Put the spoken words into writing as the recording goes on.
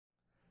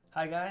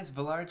Hi guys,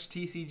 Valarch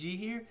TCG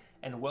here,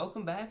 and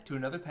welcome back to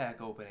another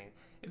pack opening.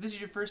 If this is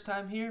your first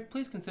time here,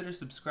 please consider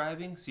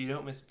subscribing so you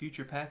don't miss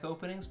future pack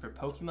openings for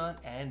Pokemon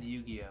and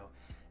Yu-Gi-Oh!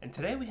 And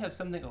today we have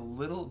something a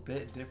little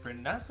bit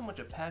different, not so much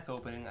a pack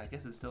opening, I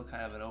guess it's still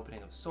kind of an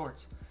opening of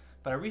sorts,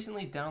 but I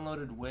recently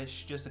downloaded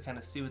Wish just to kind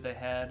of see what they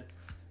had,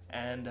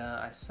 and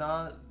I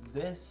saw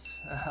this.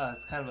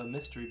 It's kind of a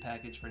mystery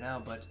package for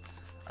now, but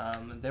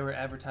they were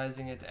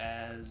advertising it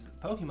as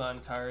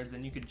Pokemon cards,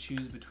 and you could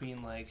choose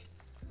between like,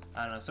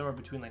 I don't know, somewhere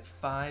between like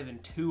 5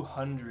 and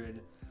 200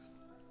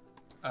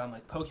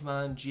 like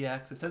Pokemon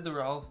GX. It said they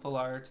were all full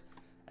art,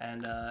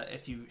 and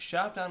if you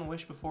shopped on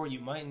Wish before,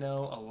 you might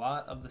know a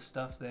lot of the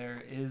stuff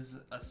there is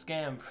a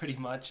scam pretty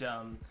much.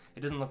 It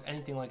doesn't look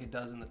anything like it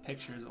does in the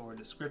pictures or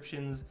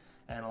descriptions,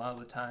 and a lot of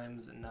the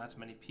times not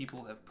many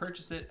people have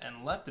purchased it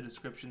and left a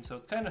description, so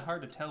it's kind of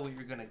hard to tell what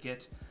you're going to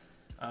get.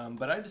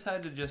 But I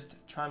decided to just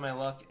try my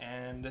luck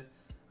and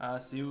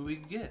see what we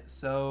can get.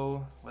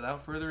 So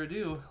without further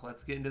ado,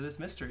 let's get into this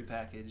mystery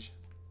package.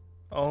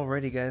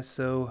 Alrighty guys,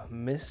 so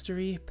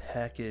mystery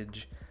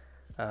package.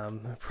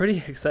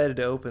 Pretty excited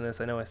to open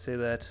this. I know I say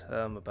that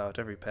about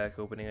every pack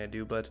opening I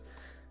do, but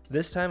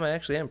this time I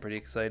actually am pretty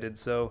excited.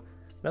 So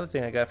another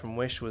thing I got from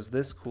Wish was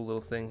this cool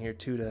little thing here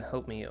too to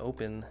help me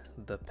open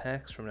the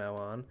packs from now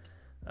on.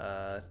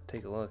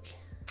 Take a look.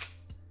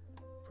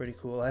 Pretty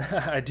cool.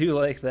 I do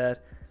like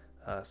that.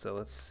 So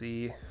let's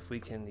see if we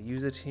can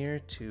use it here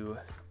to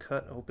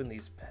cut open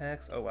these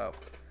packs. Oh wow,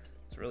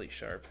 it's really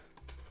sharp.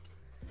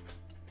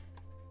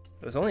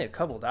 It was only a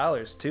couple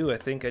dollars too. I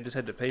think I just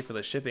had to pay for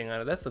the shipping on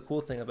it. That's the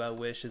cool thing about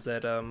Wish, is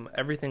that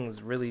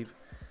everything's really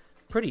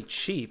pretty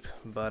cheap,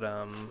 but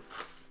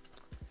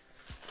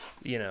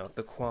you know,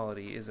 the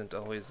quality isn't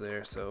always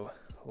there. So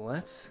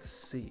let's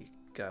see.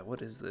 God,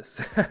 what is this?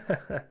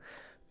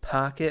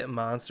 Pocket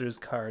Monsters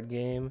card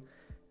game.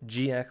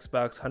 GX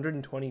box,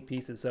 120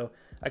 pieces. So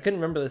I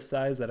couldn't remember the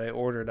size that I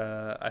ordered.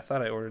 I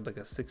thought I ordered like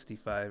a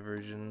 65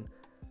 version.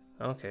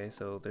 Okay,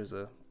 so there's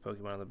a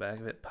Pokemon on the back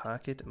of it.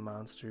 Pocket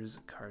Monsters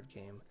card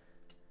game.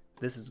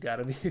 This has got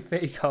to be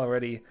fake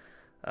already.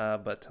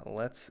 But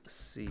let's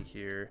see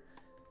here.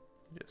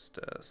 Just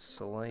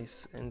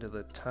slice into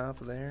the top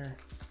there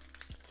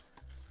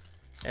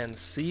and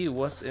see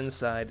what's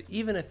inside.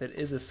 Even if it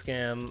is a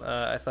scam,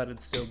 I thought it'd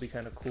still be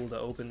kind of cool to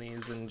open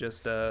these and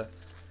just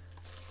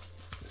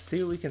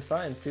see what we can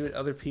find, see what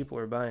other people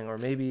are buying, or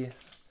maybe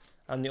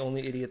I'm the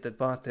only idiot that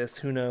bought this,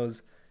 who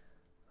knows.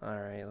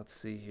 Alright, let's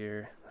see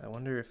here. I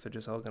wonder if they're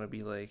just all gonna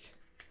be like,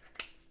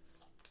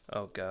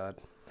 oh god.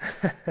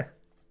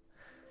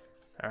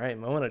 Alright,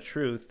 moment of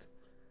truth.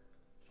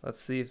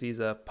 Let's see if these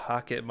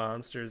Pocket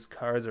Monsters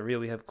cards are real.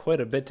 We have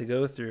quite a bit to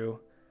go through.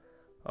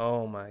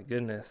 Oh my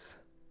goodness.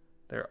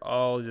 They're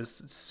all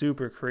just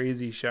super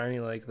crazy shiny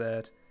like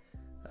that.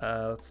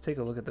 Let's take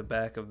a look at the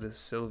back of this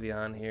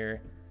Sylveon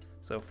here.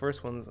 So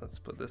first one, let's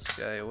put this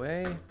guy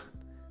away,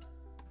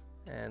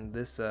 and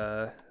this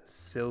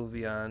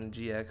Sylveon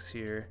GX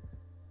here.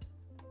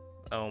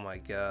 Oh my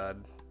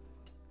god,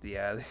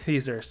 yeah,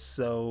 these are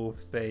so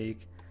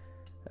fake.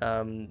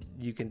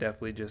 You can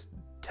definitely just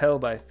tell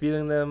by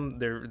feeling them.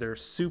 They're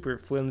super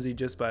flimsy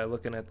just by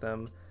looking at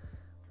them.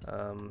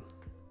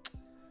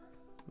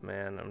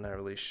 Man, I'm not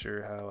really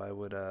sure how I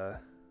would.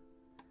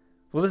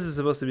 Well, this is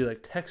supposed to be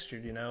like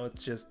textured, you know.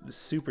 It's just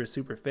super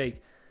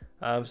fake.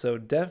 So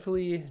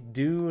definitely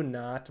do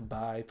not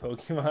buy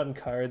Pokemon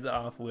cards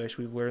off Wish.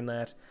 We've learned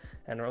that,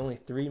 and we're only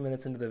 3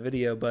 minutes into the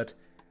video, but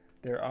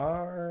there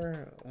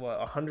are, what,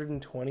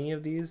 120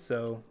 of these,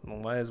 so we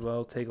might as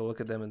well take a look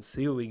at them and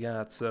see what we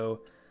got.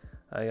 So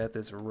I got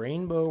this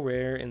Rainbow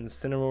Rare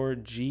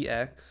Incineroar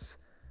GX.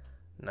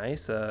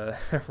 Nice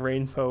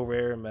Rainbow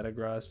Rare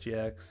Metagross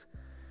GX.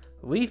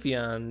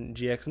 Leafeon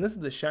GX, and this is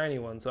the shiny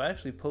one, so I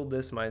actually pulled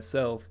this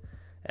myself,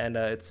 and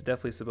it's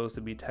definitely supposed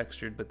to be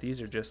textured, but these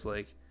are just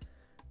like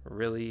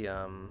really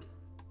I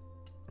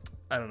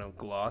don't know,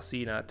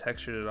 glossy, not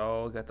textured at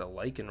all. Got the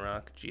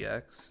Lycanroc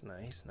GX,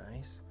 nice.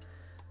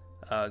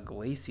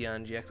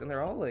 Glaceon GX, and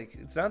they're all like,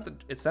 it's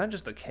not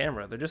just the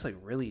camera, they're just like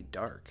really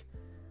dark.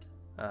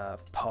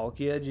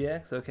 Palkia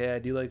GX, okay, I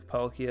do like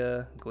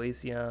Palkia.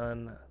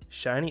 Glaceon,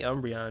 shiny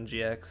Umbreon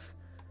GX.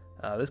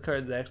 This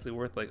card's actually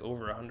worth like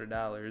over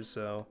 $100,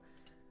 so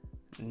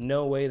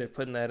no way they're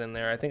putting that in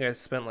there. I think I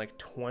spent like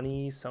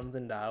 20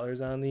 something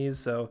on these,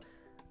 so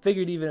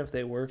figured even if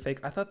they were fake,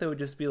 I thought they would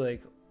just be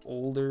like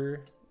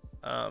older,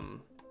 not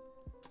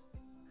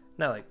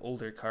like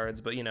older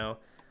cards, but you know,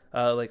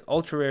 like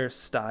ultra rare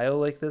style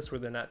like this, where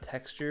they're not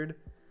textured,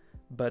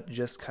 but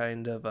just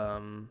kind of,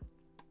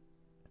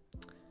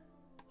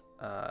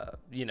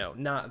 you know,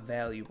 not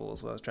valuable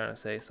is what I was trying to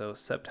say. So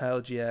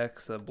Sceptile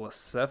GX, a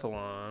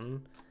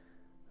Blacephalon,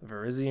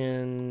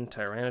 Virizion,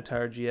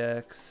 Tyranitar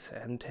GX,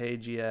 Entei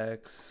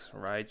GX,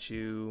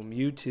 Raichu,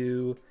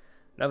 Mewtwo,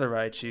 another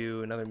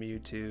Raichu, another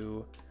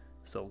Mewtwo,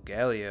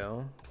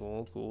 Solgaleo,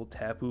 cool,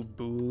 Tapu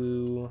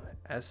Bulu,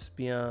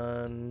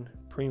 Espeon,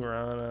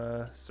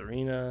 Primarana,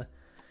 Serena,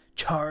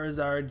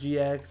 Charizard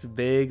GX,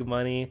 big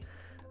money.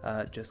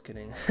 Just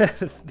kidding.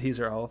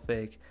 These are all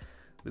fake.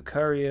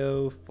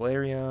 Lucario,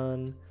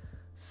 Flareon,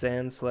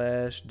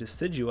 Sandslash,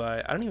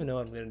 Decidueye. I don't even know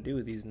what I'm going to do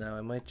with these now.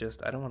 I might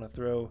just, I don't want to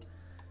throw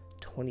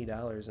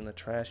 $20 in the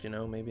trash, you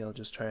know. Maybe I'll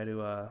just try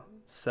to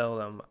sell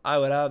them. I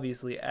would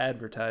obviously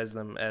advertise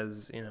them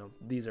as, you know,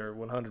 these are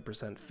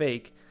 100%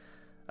 fake.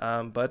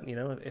 But, you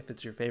know, if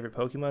it's your favorite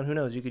Pokemon, who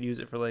knows? You could use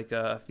it for like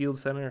a field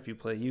center if you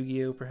play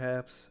Yu-Gi-Oh!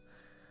 Perhaps.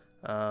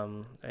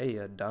 Hey,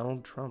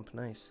 Donald Trump,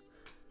 nice.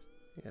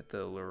 You got the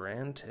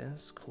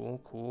Lurantis,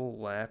 cool.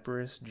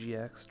 Lapras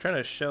GX. Trying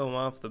to show them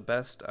off the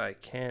best I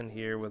can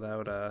here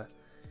without,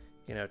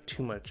 you know,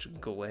 too much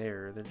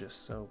glare. They're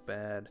just so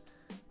bad.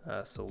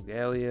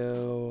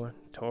 Solgaleo,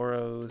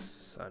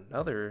 Tauros,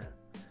 another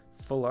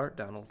full art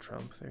Donald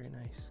Trump, very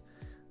nice.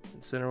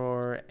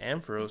 Incineroar,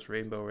 Ampharos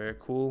Rainbow Rare,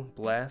 cool.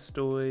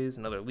 Blastoise,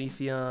 another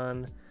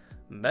Leafeon,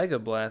 Mega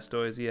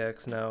Blastoise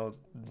EX. Now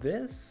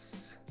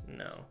this,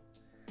 no.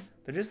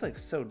 They're just like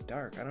so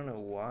dark. I don't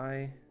know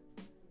why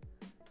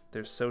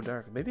they're so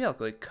dark. Maybe I'll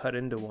like cut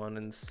into one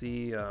and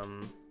see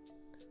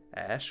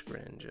Ash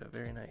Greninja,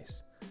 very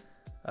nice.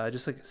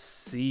 Just like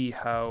see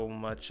how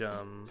much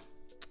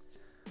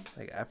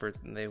like effort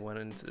they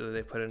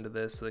put into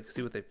this, like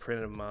see what they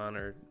printed them on,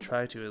 or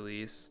try to at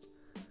least.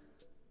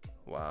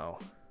 Wow.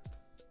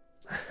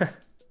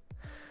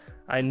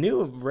 I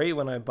knew right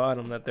when I bought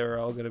them that they were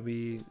all gonna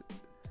be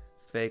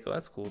fake. Oh,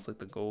 that's cool. It's like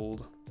the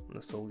gold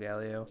and the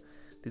Solgaleo.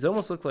 These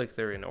almost look like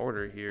they're in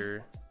order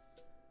here.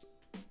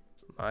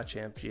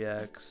 Machamp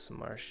GX,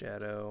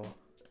 Marshadow,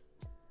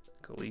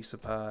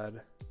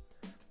 Golisopod.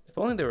 If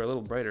only they were a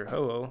little brighter.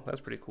 Ho-Oh,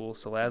 that's pretty cool.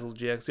 Salazzle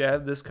GX. Yeah, I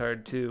have this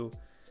card too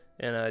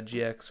in a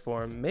GX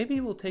form. Maybe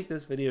we'll take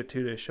this video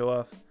too to show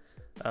off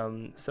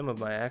some of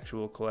my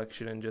actual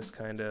collection and just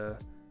kind of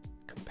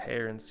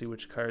compare and see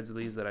which cards of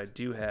these that I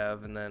do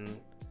have. And then,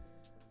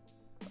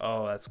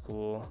 oh, that's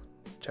cool.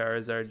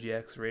 Charizard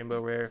GX Rainbow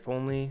Rare. If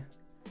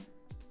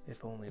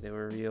only they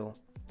were real.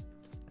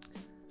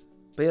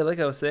 But yeah, like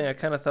I was saying, I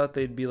kind of thought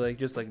they'd be like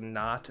just like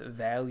not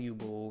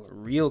valuable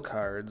real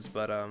cards,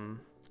 but I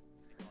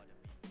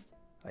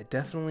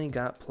definitely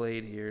got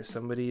played here.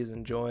 Somebody is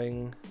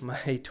enjoying my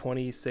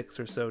 $26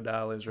 or so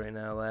right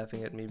now,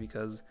 laughing at me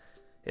because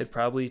it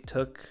probably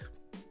took,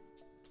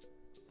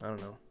 I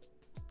don't know,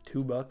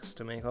 $2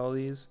 to make all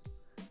these.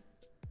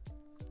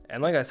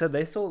 And like I said,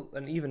 they sold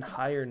an even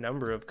higher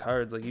number of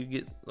cards. Like you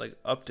get like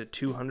up to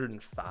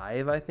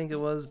 205, I think it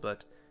was,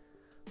 but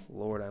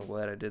Lord, I'm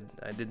glad I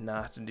did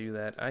not do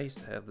that. I used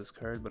to have this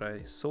card, but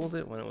I sold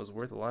it when it was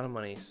worth a lot of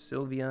money.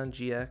 Sylveon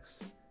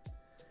GX.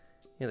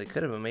 Yeah, they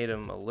could have made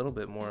them a little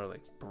bit more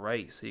like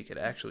bright so you could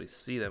actually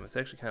see them. It's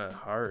actually kind of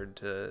hard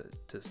to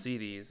see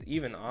these,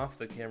 even off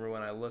the camera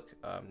when I look,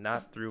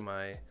 not through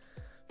my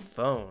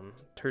phone.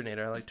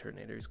 Turtonator, I like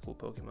Turtonator, he's a cool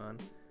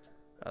Pokemon.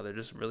 They're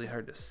just really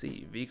hard to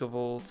see.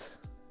 Vikavolt,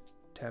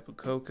 Tapu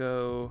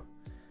Koko,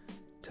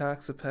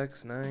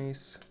 Toxapex,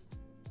 nice.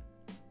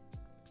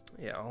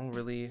 Yeah, all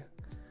really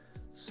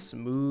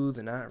smooth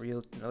and not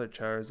real. Another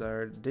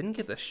Charizard. Didn't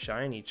get the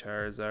shiny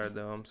Charizard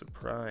though, I'm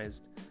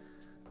surprised.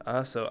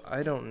 So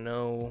I don't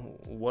know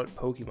what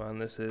Pokemon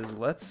this is.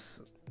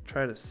 Let's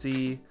try to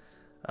see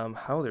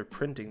how they're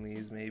printing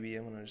these maybe.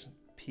 I'm gonna just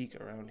peek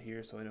around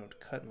here so I don't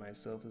cut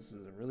myself. This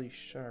is a really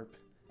sharp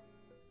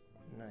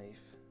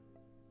knife.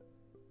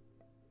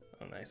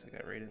 Oh nice, I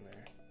got right in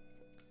there.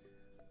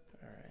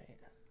 Alright.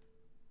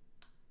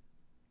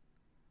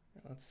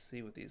 Let's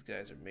see what these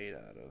guys are made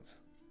out of.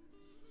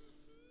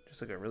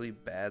 Just like a really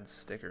bad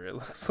sticker, it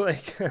looks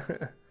like.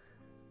 Yeah,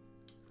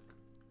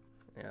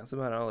 that's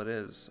about all it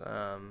is.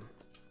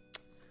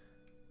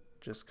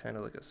 Just kind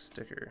of like a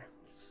sticker.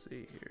 Let's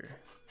see here.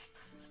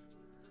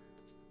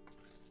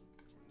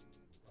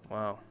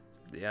 Wow.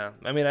 Yeah,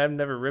 I mean, I've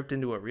never ripped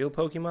into a real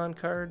Pokemon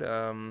card,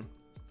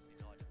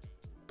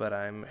 but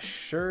I'm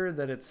sure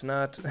that it's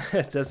not,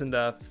 it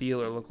doesn't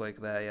feel or look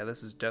like that. Yeah,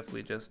 this is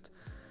definitely just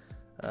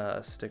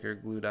a sticker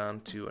glued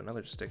onto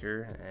another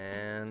sticker,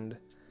 and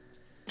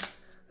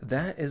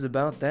that is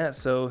about that.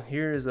 So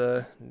here is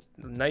a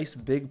nice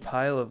big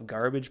pile of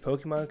garbage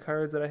Pokemon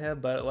cards that I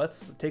have, but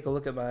let's take a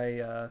look at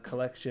my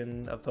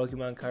collection of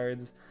Pokemon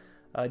cards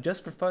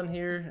just for fun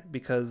here,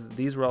 because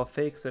these were all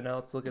fake. So now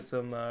let's look at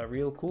some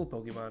real cool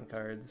Pokemon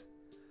cards.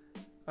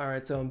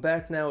 Alright, so I'm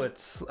back now.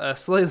 It's a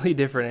slightly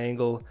different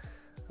angle.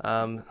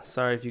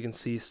 Sorry if you can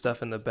see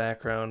stuff in the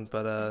background,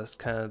 but it's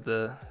kind of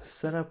the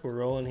setup we're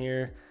rolling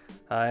here.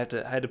 I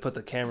had to put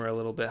the camera a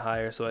little bit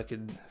higher so I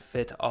could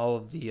fit all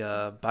of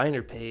the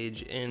binder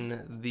page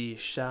in the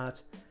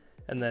shot,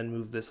 and then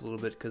move this a little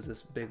bit because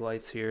this big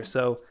light's here.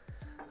 So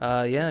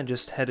yeah,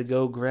 just had to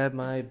go grab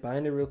my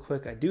binder real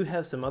quick. I do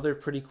have some other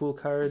pretty cool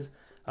cards.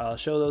 I'll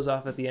show those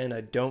off at the end.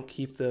 I don't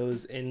keep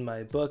those in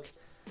my book.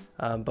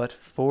 But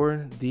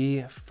for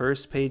the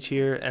first page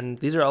here, and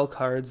these are all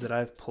cards that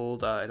I've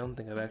pulled. I don't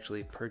think I've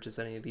actually purchased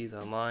any of these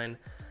online.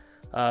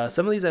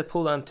 Some of these I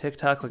pulled on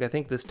TikTok, like I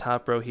think this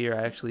top row here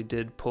I actually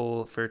did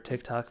pull for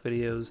TikTok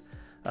videos.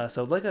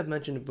 So like I've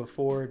mentioned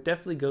before,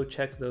 definitely go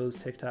check those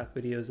TikTok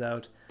videos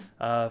out.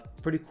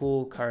 Pretty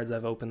cool cards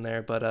I've opened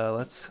there, but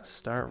let's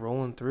start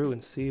rolling through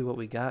and see what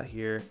we got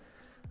here.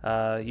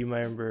 You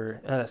might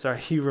remember,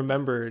 you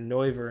remember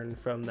Noivern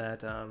from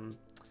that,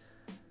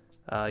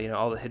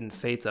 all the Hidden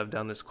Fates I've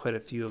done. There's quite a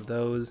few of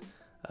those.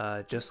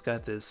 Just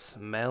got this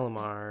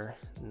Malamar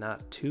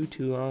not too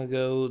long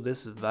ago.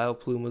 This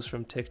Vileplume was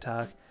from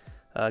TikTok.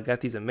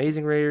 Got these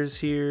amazing rares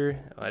here.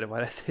 Why did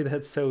I say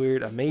that so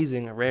weird?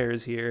 Amazing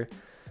rares here.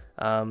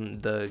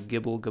 The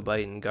Gible,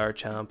 Gabite, and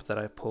Garchomp that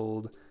I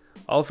pulled,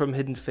 all from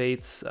Hidden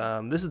Fates.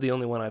 This is the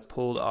only one I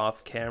pulled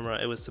off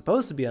camera. It was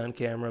supposed to be on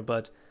camera,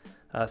 but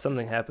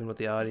something happened with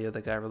the audio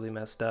that got really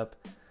messed up.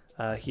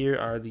 Here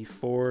are the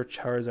 4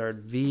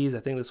 Charizard Vs.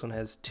 I think this one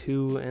has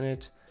 2 in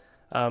it.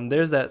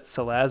 There's that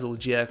Salazzle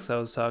GX I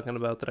was talking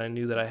about that I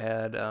knew that I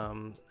had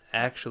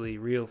actually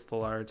real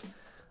full art.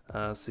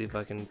 Let's see if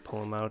I can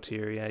pull him out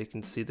here. Yeah, you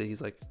can see that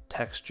he's like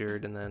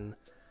textured and then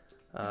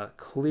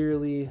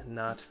clearly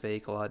not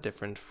fake, a lot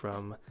different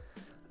from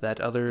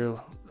that other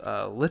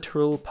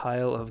literal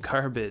pile of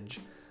garbage.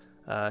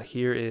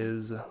 Here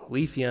is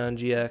Leafeon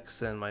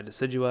GX and my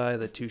Decidueye,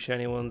 the 2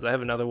 shiny ones. I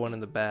have another one in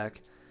the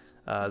back.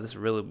 This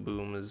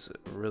Rillaboom is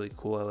really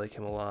cool. I like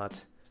him a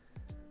lot.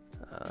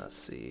 Let's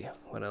see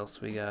what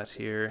else we got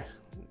here.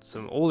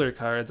 Some older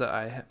cards.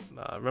 I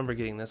remember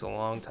getting this a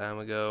long time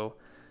ago.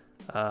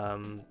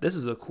 This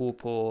is a cool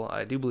pull.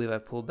 I do believe I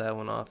pulled that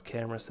one off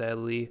camera,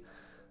 sadly.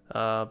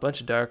 A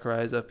bunch of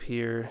Darkrai's up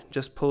here.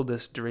 Just pulled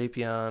this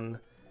Drapion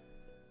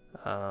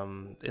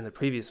in the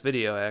previous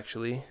video,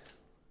 actually.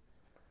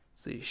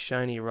 Let's see,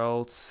 shiny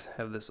Ralts.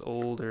 Have this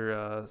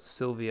older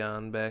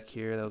Sylveon back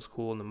here. That was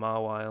cool in the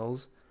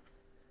Mawiles.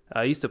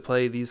 I used to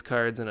play these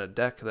cards in a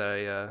deck that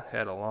I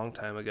had a long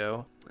time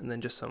ago. And then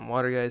just some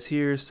water guys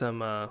here,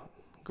 some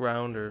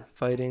ground or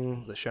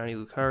fighting, the shiny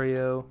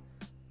Lucario.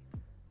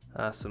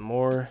 Some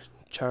more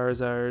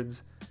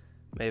Charizards.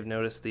 May have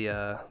noticed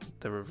the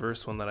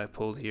reverse one that I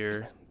pulled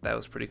here. That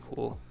was pretty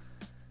cool.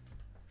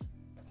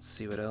 Let's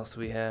see what else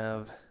we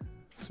have.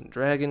 Some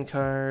dragon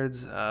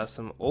cards,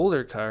 some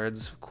older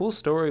cards. Cool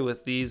story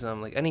with these.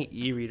 Like any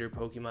e-reader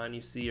Pokemon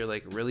you see are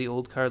like really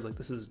old cards. Like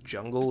this is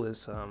Jungle,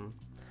 this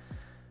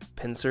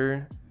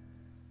Pinsir.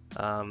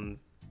 I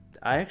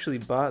actually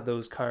bought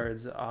those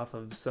cards off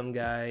of some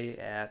guy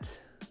at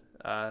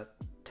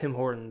Tim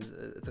Hortons.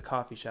 It's a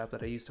coffee shop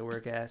that I used to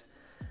work at,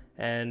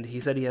 and he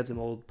said he had some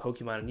old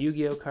Pokemon and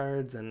Yu-Gi-Oh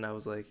cards, and I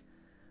was like,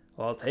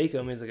 well, I'll take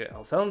them. He's like,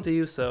 I'll sell them to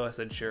you. So I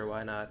said, sure,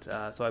 why not?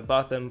 So I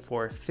bought them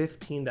for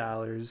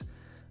 $15,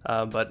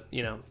 but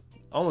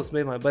almost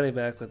made my money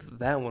back with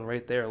that one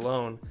right there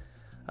alone.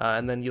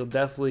 And then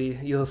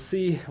you'll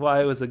see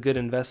why it was a good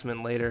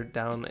investment later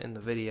down in the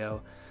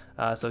video.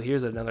 So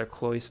here's another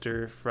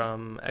Cloyster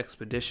from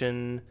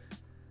Expedition.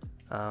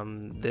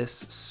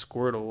 This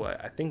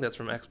Squirtle, I think that's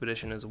from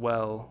Expedition as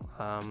well.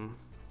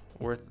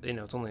 Worth,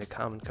 it's only a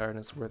common card and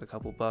it's worth a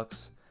couple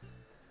bucks.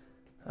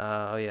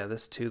 Oh yeah,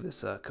 this too,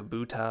 this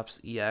Kabutops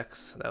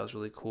EX, that was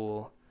really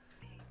cool.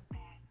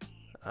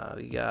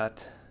 We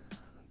got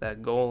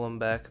that Golem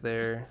back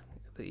there,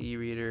 the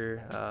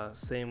e-reader,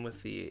 same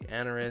with the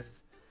Anorith.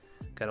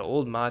 Got an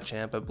old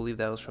Machamp, I believe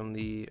that was from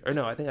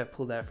I think I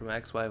pulled that from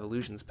XY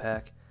Evolutions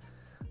pack.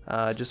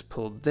 Just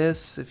pulled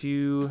this, if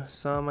you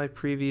saw my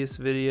previous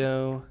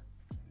video.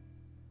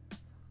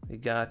 We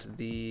got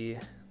the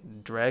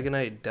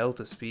Dragonite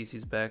Delta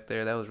species back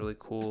there, that was really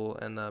cool,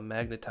 and the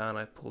Magneton,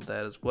 I pulled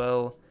that as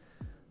well.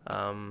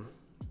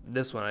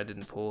 This one I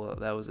didn't pull,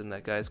 that was in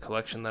that guy's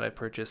collection that I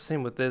purchased.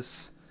 Same with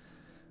this.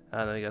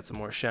 Then we got some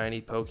more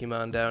shiny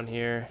Pokemon down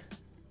here.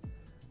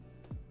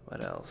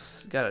 What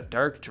else? Got a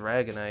Dark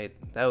Dragonite,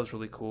 that was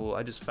really cool.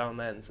 I just found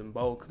that in some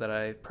bulk that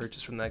I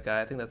purchased from that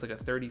guy. I think that's like a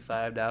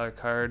 $35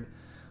 card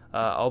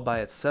all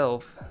by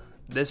itself.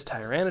 This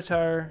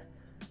Tyranitar,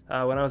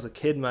 when I was a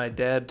kid, my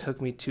dad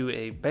took me to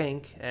a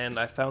bank and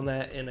I found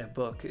that in a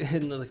book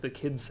in like the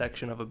kids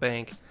section of a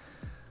bank.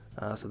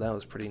 So that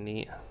was pretty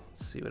neat.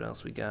 Let's see what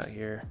else we got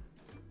here.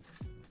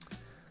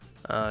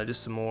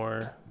 Just some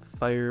more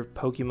fire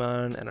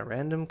Pokemon and a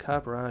random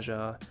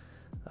Capraja.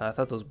 I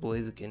thought those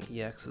Blaziken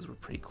EXs were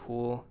pretty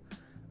cool.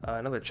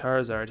 Another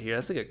Charizard here.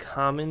 That's like a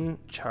common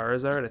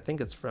Charizard. I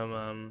think it's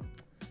from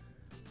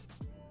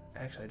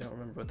actually I don't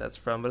remember what that's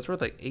from, but it's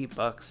worth like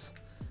 $8.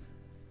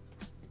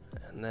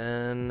 And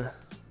then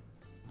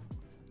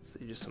let's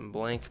see, just some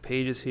blank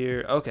pages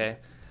here. Okay.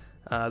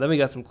 Then we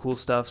got some cool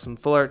stuff, some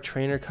full art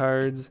trainer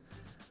cards,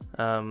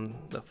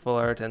 the full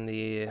art and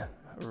the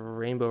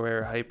Rainbow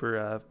Rare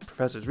Hyper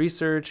Professor's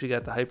Research. We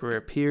got the Hyper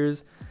Rare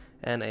Piers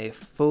and a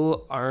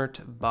full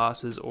art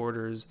Boss's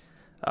Orders.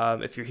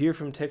 If you're here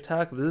from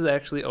TikTok, this is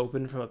actually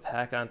open from a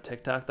pack on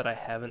TikTok that I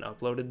haven't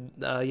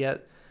uploaded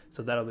yet,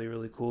 so that'll be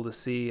really cool to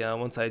see.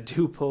 Once I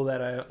do pull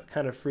that, I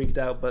kind of freaked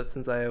out, but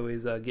since I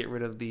always get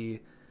rid of the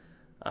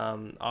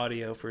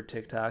audio for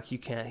TikTok, you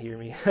can't hear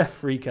me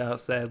freak out,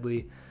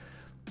 sadly.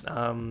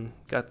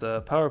 Got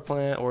the Power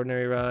Plant,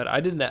 Ordinary Rod. I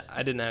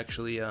didn't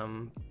actually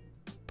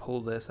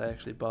pull this. I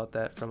actually bought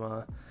that from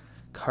a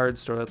card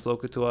store that's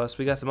local to us.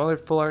 We got some other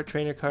full art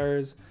trainer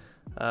cards.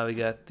 We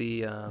got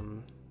the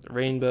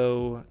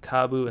Rainbow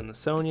Kabu and the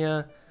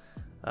Sonia.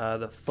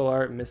 The Full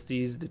Art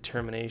Misty's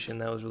Determination,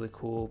 that was really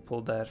cool.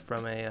 Pulled that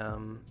from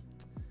a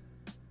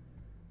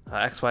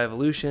XY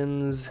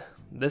Evolutions.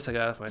 This I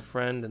got off my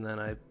friend, and then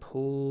I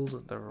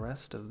pulled the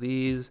rest of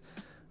these.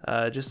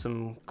 Just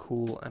some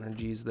cool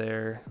energies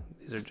there.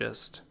 These are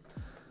just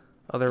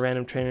other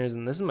random trainers,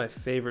 and this is my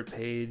favorite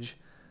page.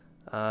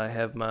 I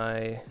have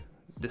my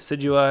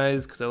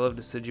Decidueyes, because I love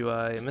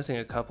Decidueye. I'm missing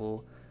a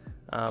couple.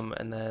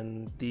 And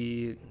then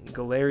the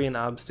Galarian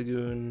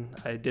Obstagoon,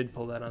 I did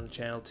pull that on the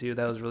channel too.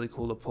 That was really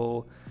cool to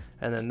pull.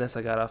 And then this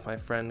I got off my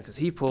friend because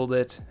he pulled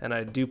it, and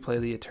I do play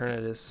the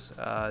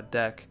Eternatus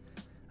deck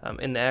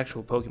in the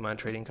actual Pokemon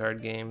trading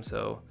card game,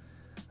 so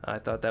I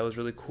thought that was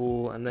really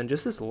cool. And then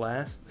just this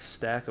last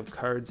stack of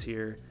cards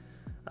here,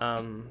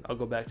 I'll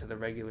go back to the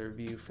regular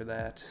view for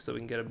that so we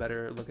can get a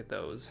better look at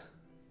those.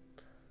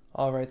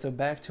 Alright, so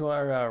back to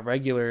our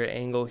regular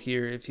angle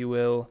here, if you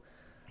will.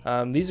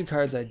 These are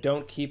cards I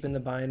don't keep in the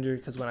binder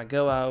because when I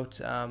go out,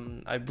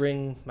 I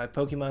bring my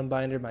Pokemon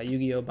binder, my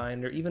Yu-Gi-Oh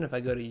binder. Even if I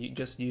go to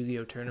just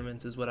Yu-Gi-Oh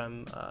tournaments is what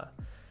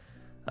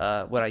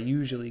I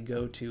usually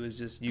go to, is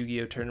just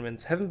Yu-Gi-Oh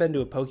tournaments. Haven't been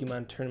to a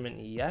Pokemon tournament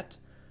yet,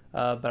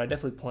 but I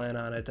definitely plan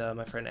on it.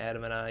 My friend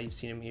Adam and I, you've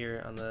seen him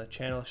here on the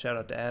channel. Shout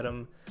out to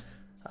Adam.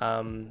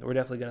 We're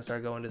definitely going to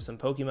start going to some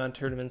Pokemon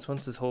tournaments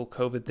once this whole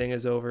COVID thing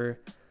is over.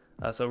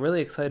 So really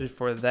excited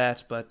for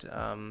that, but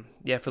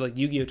yeah, for like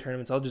Yu-Gi-Oh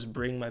tournaments, I'll just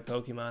bring my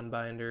Pokemon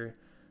binder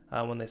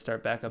when they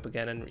start back up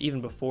again. And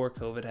even before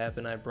COVID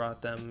happened, I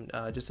brought them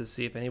just to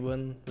see if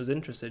anyone was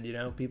interested. You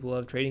know, people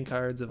love trading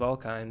cards of all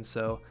kinds,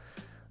 so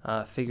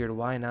figured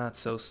why not.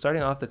 So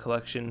starting off the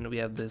collection, we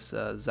have this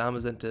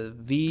Zamazenta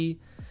V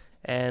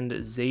and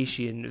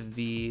Zacian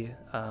V.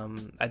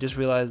 I just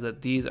realized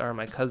that these are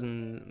my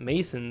cousin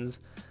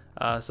Mason's,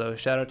 so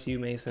shout out to you,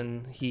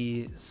 Mason.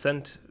 He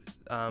sent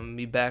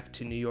me back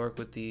to New York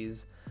with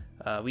these.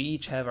 We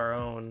each have our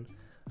own,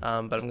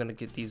 but I'm gonna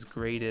get these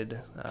graded,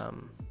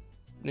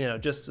 you know,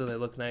 just so they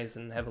look nice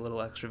and have a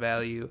little extra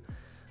value.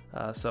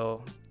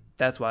 So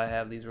that's why I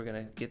have these. We're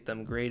gonna get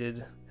them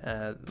graded.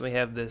 We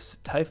have this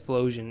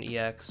Typhlosion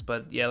EX,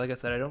 but yeah, like I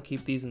said, I don't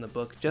keep these in the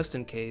book just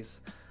in case.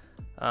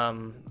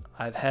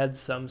 I've had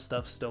some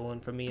stuff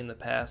stolen from me in the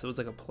past. It was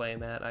like a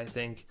playmat, I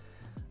think.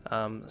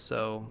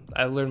 So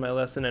I've learned my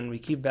lesson, and we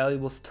keep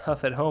valuable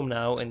stuff at home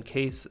now in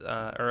case,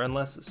 or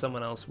unless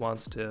someone else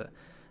wants to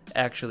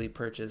actually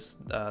purchase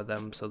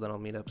them, so then I'll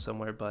meet up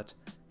somewhere. But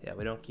yeah,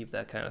 we don't keep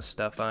that kind of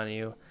stuff on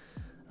you.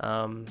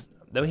 Then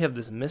we have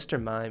this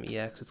Mr. Mime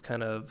EX. It's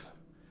kind of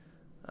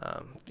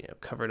you know,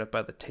 covered up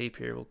by the tape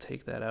here. We'll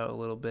take that out a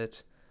little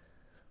bit.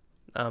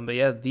 But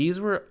yeah, these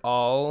were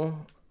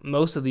all,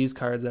 most of these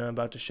cards that I'm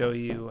about to show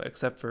you,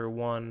 except for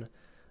one,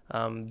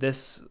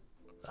 this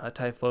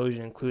Typhlosion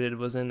included,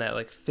 was in that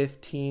like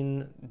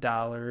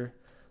 $15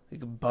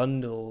 like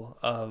bundle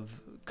of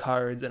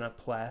cards in a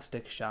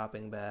plastic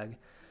shopping bag.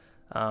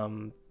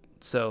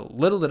 So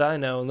little did I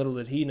know, and little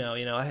did he know,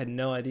 you know, I had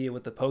no idea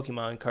what the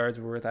Pokemon cards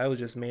were worth. I was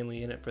just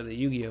mainly in it for the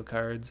Yu-Gi-Oh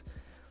cards.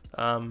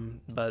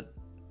 But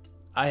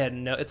I had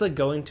no, it's like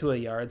going to a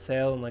yard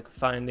sale and like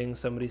finding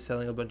somebody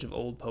selling a bunch of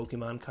old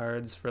Pokemon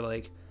cards for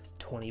like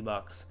 20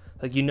 bucks.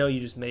 Like, you know, you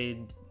just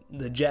made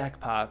the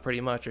jackpot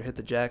pretty much, or hit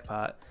the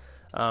jackpot.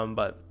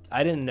 But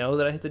I didn't know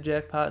that I hit the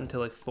jackpot until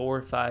like 4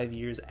 or 5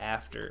 years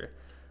after.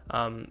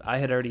 I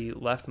had already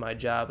left my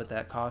job at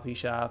that coffee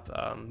shop,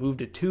 moved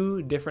to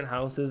 2 different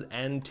houses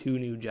and 2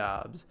 new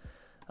jobs.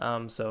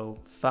 So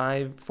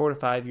 4 to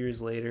 5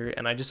 years later,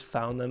 and I just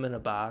found them in a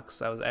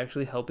box. I was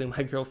actually helping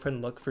my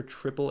girlfriend look for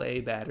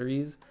AAA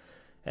batteries,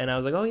 and I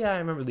was like, oh yeah, I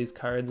remember these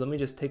cards. Let me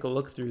just take a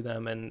look through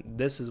them, and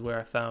this is where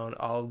I found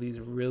all of these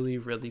really,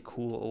 really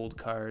cool old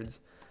cards.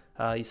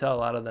 You saw a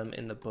lot of them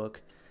in the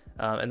book.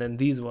 And then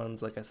these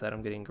ones, like I said,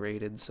 I'm getting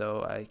graded,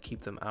 so I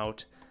keep them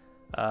out.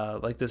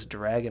 Like this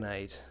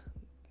Dragonite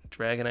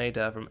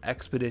from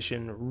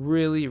Expedition,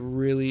 really,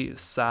 really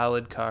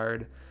solid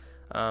card.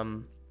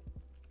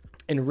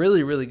 In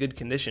really, really good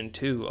condition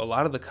too. A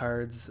lot of the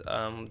cards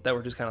that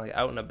were just kind of like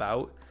out and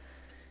about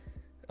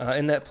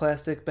in that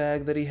plastic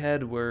bag that he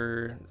had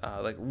were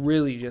like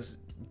really just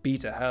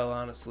beat to hell,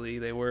 honestly.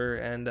 They were,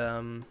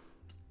 and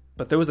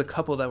but there was a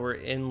couple that were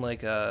in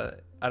like a,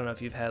 I don't know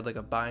if you've had like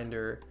a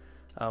binder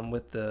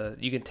with the,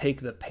 you can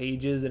take the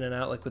pages in and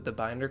out like with the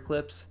binder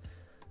clips.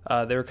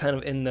 They were kind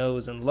of in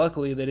those, and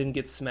luckily they didn't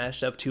get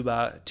smashed up too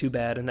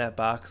bad in that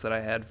box that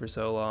I had for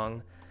so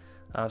long.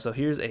 So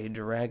here's a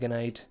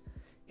Dragonite.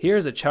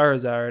 Here's a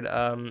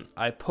Charizard.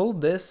 I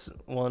pulled this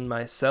one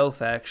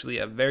myself actually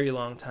a very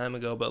long time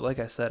ago, but like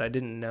I said, I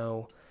didn't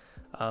know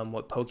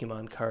what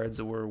Pokemon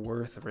cards were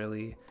worth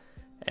really.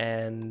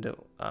 And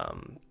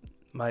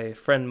my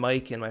friend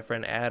Mike and my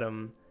friend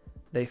Adam,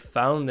 they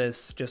found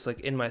this just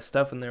like in my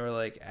stuff, and they were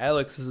like,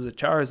 Alex, this is a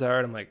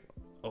Charizard. I'm like,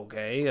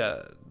 okay.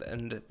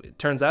 And it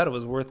turns out it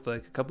was worth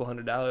like a couple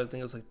 $100. I think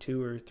it was like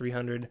 $200 or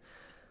 $300.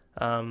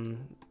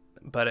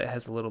 But it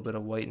has a little bit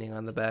of whitening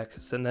on the back.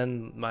 So, and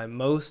then my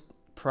most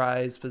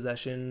prized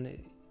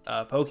possession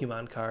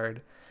Pokemon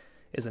card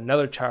is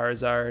another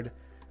Charizard.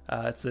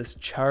 It's this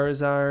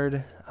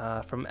Charizard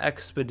from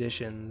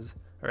Expeditions.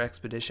 or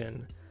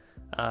Expedition.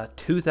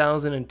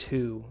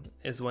 2002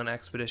 is when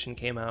Expedition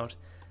came out,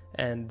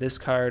 and this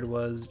card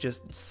was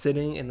just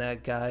sitting in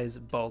that guy's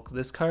bulk.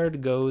 This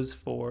card goes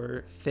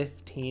for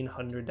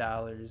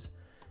 $1,500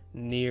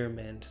 near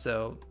mint.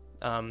 So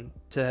to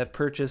have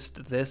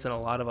purchased this and a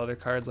lot of other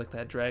cards like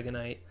that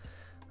Dragonite,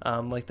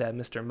 like that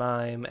Mr.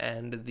 Mime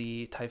and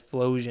the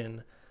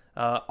Typhlosion,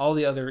 all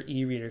the other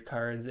e-reader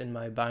cards in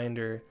my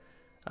binder,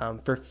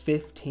 for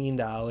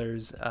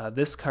 $15.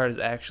 This card is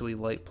actually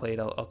light played.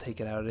 I'll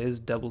take it out. It is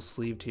double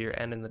sleeved here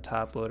and in the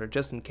top loader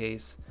just in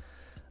case.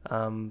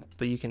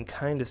 But you can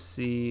kind of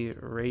see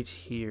right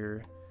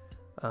here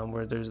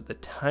where there's the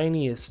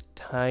tiniest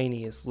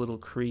little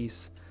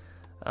crease.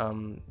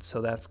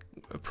 So that's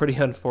pretty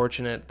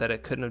unfortunate that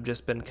it couldn't have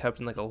just been kept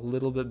in like a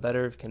little bit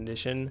better of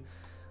condition.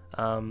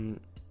 And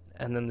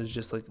then there's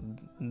just like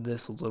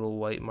this little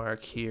white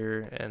mark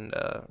here and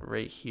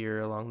right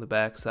here along the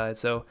back side.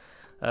 So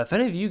if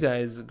any of you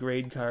guys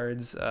grade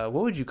cards, what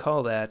would you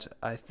call that?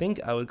 I think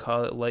I would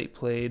call it light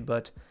played,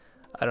 but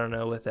I don't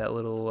know, with that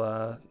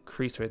little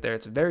crease right there.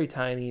 It's very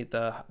tiny.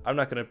 I'm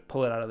not going to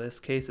pull it out of this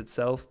case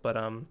itself, but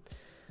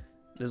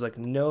there's like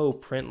no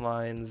print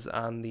lines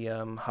on the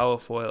hollow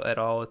foil at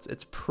all.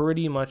 It's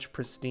pretty much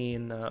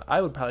pristine.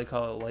 I would probably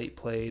call it light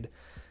played.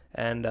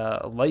 And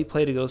light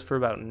played, it goes for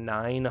about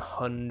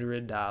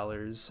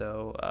 $900.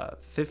 So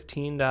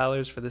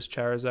 $15 for this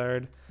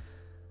Charizard.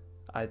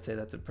 I'd say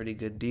that's a pretty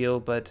good deal.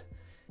 But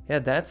yeah,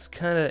 that's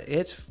kind of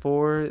it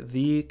for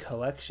the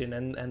collection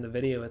and the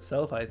video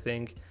itself, I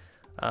think.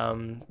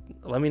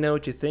 Let me know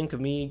what you think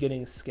of me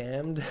getting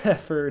scammed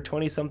for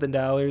 $20-something.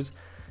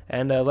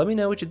 And let me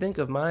know what you think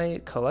of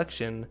my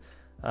collection.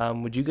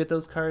 Would you get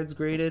those cards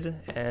graded?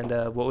 And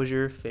what was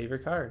your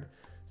favorite card?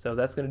 So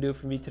that's going to do it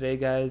for me today,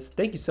 guys.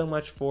 Thank you so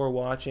much for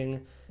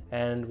watching,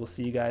 and we'll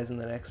see you guys in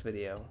the next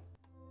video.